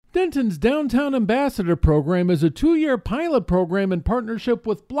Denton's Downtown Ambassador Program is a 2-year pilot program in partnership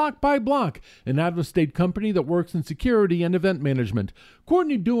with Block by Block, an out-of-state company that works in security and event management.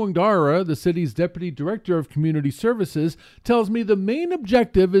 Courtney Duangdara, the city's Deputy Director of Community Services, tells me the main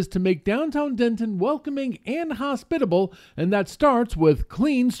objective is to make downtown Denton welcoming and hospitable, and that starts with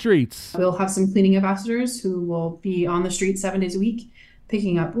clean streets. We'll have some cleaning ambassadors who will be on the street 7 days a week,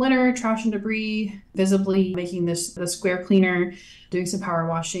 picking up litter, trash, and debris, visibly making the square cleaner, doing some power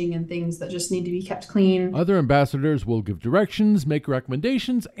washing and things that just need to be kept clean. Other ambassadors will give directions, make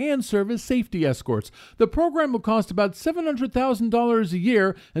recommendations, and serve as safety escorts. The program will cost about $700,000 a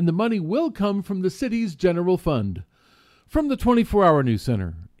year, and the money will come from the city's general fund. From the 24-Hour News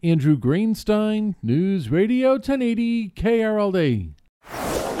Center, Andrew Greenstein, News Radio 1080 KRLD.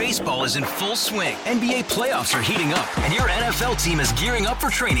 Baseball is in full swing. NBA playoffs are heating up, and your NFL team is gearing up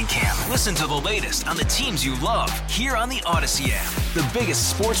for training camp. Listen to the latest on the teams you love here on the Odyssey app. The biggest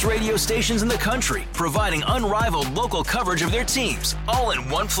sports radio stations in the country, providing unrivaled local coverage of their teams, all in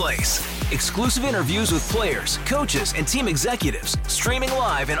one place. Exclusive interviews with players, coaches, and team executives, streaming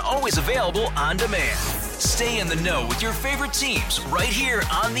live and always available on demand. Stay in the know with your favorite teams right here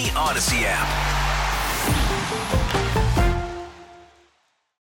on the Odyssey app.